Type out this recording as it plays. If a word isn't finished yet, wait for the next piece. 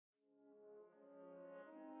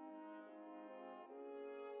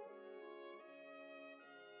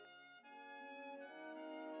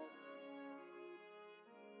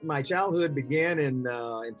My childhood began in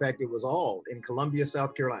fact, it was all in Columbia,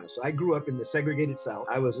 South Carolina. So I grew up in the segregated South.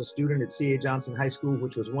 I was a student at C.A. Johnson High School,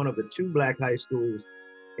 which was one of the two black high schools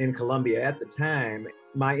in Columbia at the time.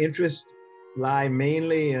 My interests lie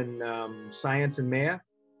mainly in science and math.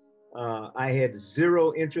 I had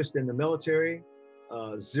zero interest in the military,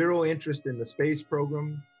 zero interest in the space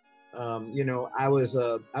program. I was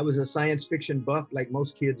a science fiction buff like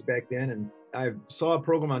most kids back then, and I saw a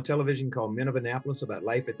program on television called Men of Annapolis about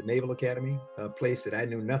life at the Naval Academy, a place that I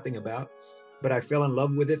knew nothing about, but I fell in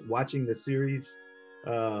love with it watching the series.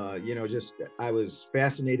 I was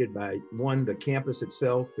fascinated by, one, the campus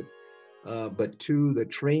itself, but two, the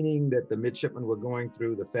training that the midshipmen were going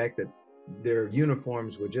through, the fact that their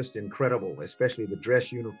uniforms were just incredible, especially the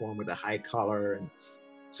dress uniform with the high collar. And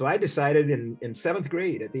so I decided in seventh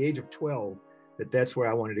grade at the age of 12 that that's where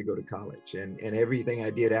I wanted to go to college. And everything I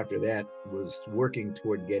did after that was working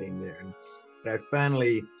toward getting there. And I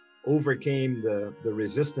finally overcame the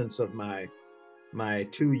resistance of my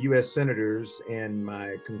two US senators and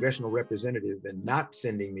my congressional representative in not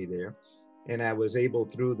sending me there. And I was able,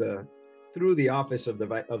 through the office of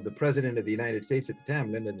the President of the United States at the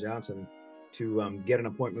time, Lyndon Johnson, to get an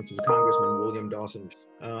appointment from Congressman William Dawson.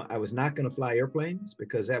 I was not going to fly airplanes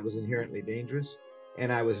because that was inherently dangerous. And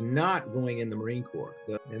I was not going in the Marine Corps.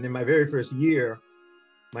 And then my very first year,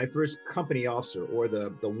 my first company officer, or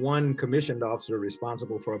the one commissioned officer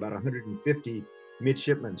responsible for about 150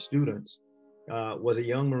 midshipmen students, was a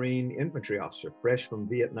young Marine infantry officer, fresh from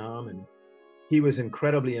Vietnam. And he was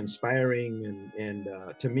incredibly inspiring. And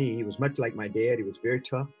to me, he was much like my dad. He was very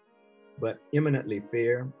tough, but eminently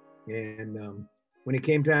fair. And when it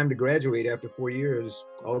came time to graduate after 4 years,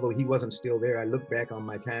 although he wasn't still there, I looked back on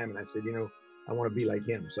my time and I said, I want to be like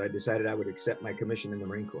him. So I decided I would accept my commission in the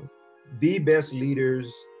Marine Corps. The best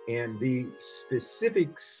leaders and the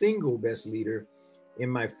specific single best leader in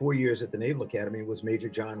my 4 years at the Naval Academy was Major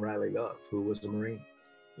John Riley Love, who was a Marine.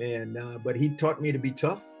 And but he taught me to be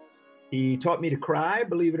tough. He taught me to cry,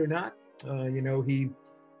 believe it or not.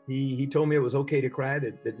 He told me it was okay to cry,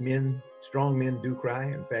 that strong men do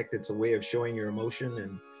cry. In fact, it's a way of showing your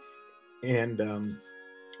emotion, and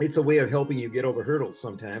it's a way of helping you get over hurdles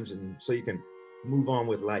sometimes, and so you can move on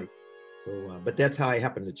with life. So, but that's how I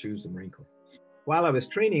happened to choose the Marine Corps. While I was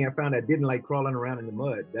training, I found I didn't like crawling around in the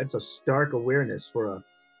mud. That's a stark awareness for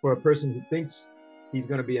a person who thinks he's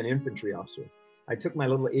going to be an infantry officer. I took my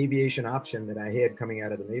little aviation option that I had coming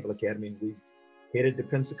out of the Naval Academy, and we headed to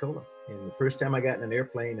Pensacola. And the first time I got in an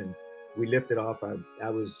airplane and we lifted off, I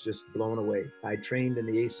was just blown away. I trained in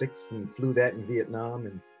the A6 and flew that in Vietnam.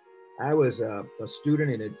 And I was a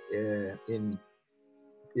student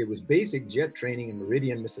it was basic jet training in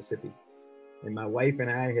Meridian, Mississippi. And my wife and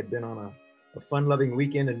I had been on a fun-loving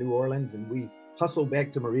weekend in New Orleans, and we hustled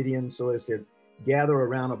back to Meridian so as to gather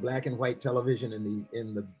around a black and white television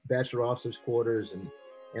in the bachelor officers' quarters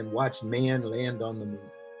and watch man land on the moon.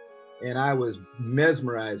 And I was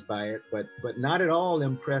mesmerized by it, but not at all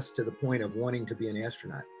impressed to the point of wanting to be an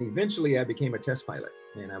astronaut. Eventually, I became a test pilot,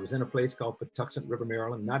 and I was in a place called Patuxent River,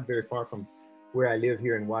 Maryland, not very far from where I live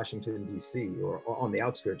here in Washington, D.C., or on the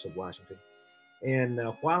outskirts of Washington. And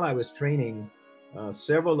while I was training,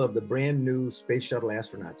 several of the brand new Space Shuttle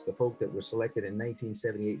astronauts, the folk that were selected in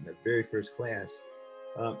 1978 in the very first class,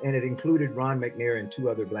 and it included Ron McNair and two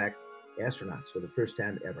other black astronauts for the first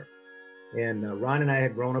time ever. And Ron and I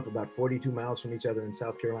had grown up about 42 miles from each other in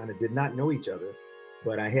South Carolina, did not know each other,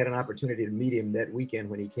 but I had an opportunity to meet him that weekend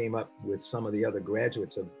when he came up with some of the other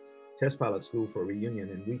graduates of test pilot school for a reunion,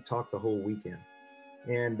 and we talked the whole weekend.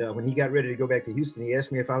 And when he got ready to go back to Houston, he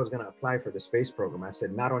asked me if I was going to apply for the space program. I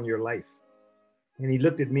said, not on your life. And he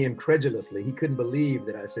looked at me incredulously. He couldn't believe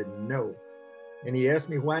that I said no. And he asked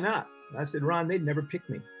me, why not? I said, Ron, they'd never pick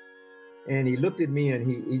me. And he looked at me and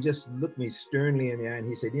he just looked me sternly in the eye and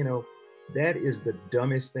he said, that is the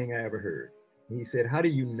dumbest thing I ever heard. He said, how do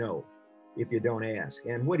you know if you don't ask?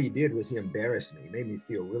 And what he did was he embarrassed me. He made me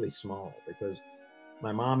feel really small because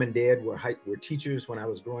my mom and dad were teachers when I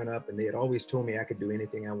was growing up, and they had always told me I could do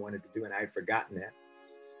anything I wanted to do, and I had forgotten that.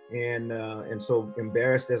 And so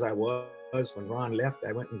embarrassed as I was, when Ron left,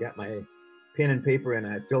 I went and got my pen and paper and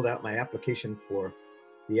I filled out my application for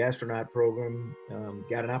the astronaut program,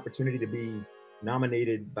 got an opportunity to be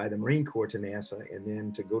nominated by the Marine Corps to NASA and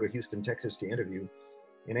then to go to Houston, Texas to interview.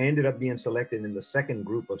 And I ended up being selected in the second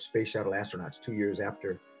group of Space Shuttle astronauts 2 years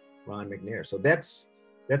after Ron McNair. So that's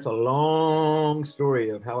a long story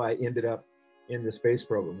of how I ended up in the space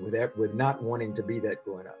program with not wanting to be that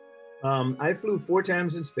growing up. I flew 4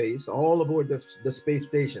 times in space, all aboard the space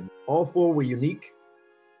station. All 4 were unique.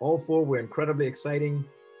 All 4 were incredibly exciting.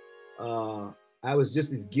 I was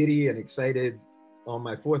just as giddy and excited on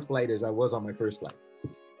my fourth flight as I was on my first flight.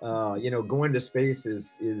 Going to space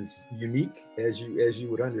is unique, as you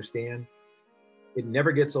would understand. It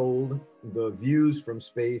never gets old. The views from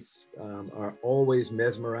space are always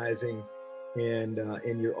mesmerizing, and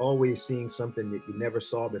you're always seeing something that you never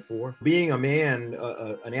saw before. Being a man,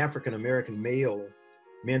 an African American male,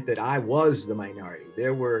 meant that I was the minority.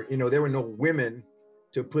 There were no women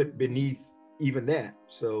to put beneath even that.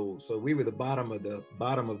 So we were the bottom of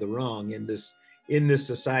the rung in this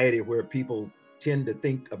society where people tend to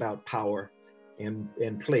think about power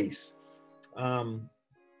and place.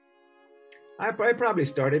 I probably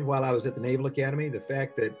started while I was at the Naval Academy. The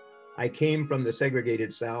fact that I came from the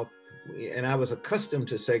segregated South and I was accustomed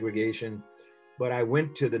to segregation, but I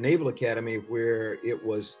went to the Naval Academy where it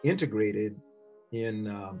was integrated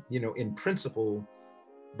in principle,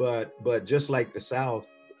 but just like the South,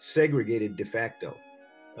 segregated de facto.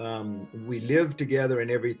 We lived together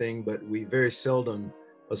and everything, but we very seldom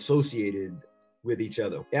associated with each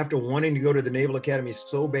other. After wanting to go to the Naval Academy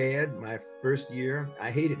so bad, my first year,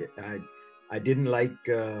 I hated it. I didn't like,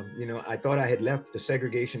 I thought I had left the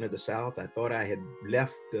segregation of the South. I thought I had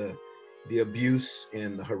left the abuse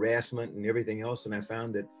and the harassment and everything else. And I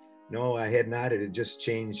found that, no, I had not. It had just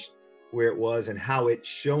changed where it was and how it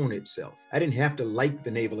shown itself. I didn't have to like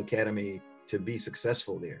the Naval Academy to be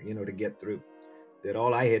successful there, to get through. That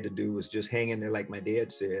all I had to do was just hang in there, like my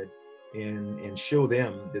dad said, and show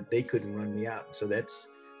them that they couldn't run me out. So that's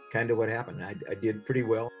kind of what happened. I did pretty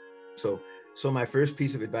well. So my first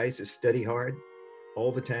piece of advice is study hard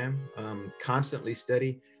all the time, constantly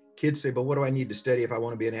study. Kids say, but what do I need to study if I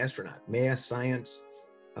want to be an astronaut? Math, science,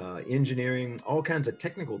 engineering, all kinds of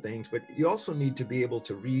technical things, but you also need to be able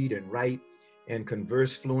to read and write and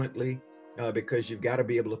converse fluently, because you've got to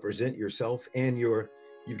be able to present yourself and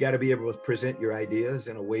you've got to be able to present your ideas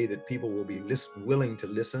in a way that people will be willing to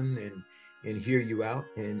listen and hear you out.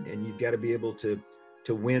 And you've got to be able to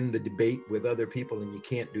win the debate with other people. And you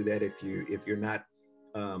can't do that if you're not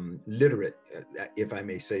literate, if I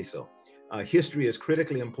may say so. History is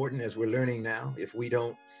critically important, as we're learning now. If we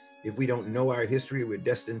don't know our history, we're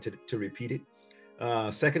destined to repeat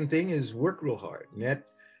it. Second thing is work real hard. And that,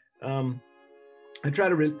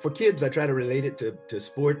 for kids, I try to relate it to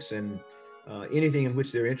sports and anything in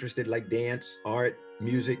which they're interested, like dance, art,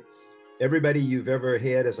 music. Everybody you've ever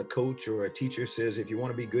had as a coach or a teacher says, if you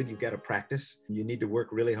want to be good, you've got to practice. You need to work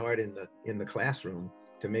really hard in the classroom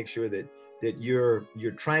to make sure that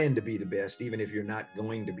you're trying to be the best, even if you're not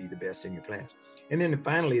going to be the best in your class. And then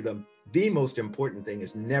finally, the most important thing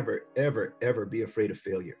is never, ever, ever be afraid of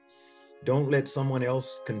failure. Don't let someone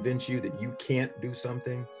else convince you that you can't do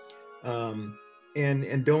something.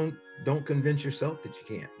 And don't convince yourself that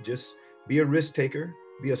you can't. Just be a risk taker,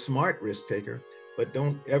 be a smart risk taker, but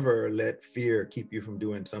don't ever let fear keep you from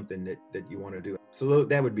doing something that you want to do. So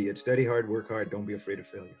that would be it. Study hard, work hard, don't be afraid of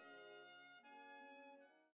failure.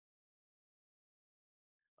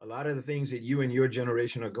 A lot of the things that you and your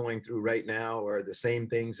generation are going through right now are the same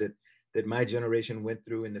things that my generation went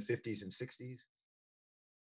through in the 50s and 60s.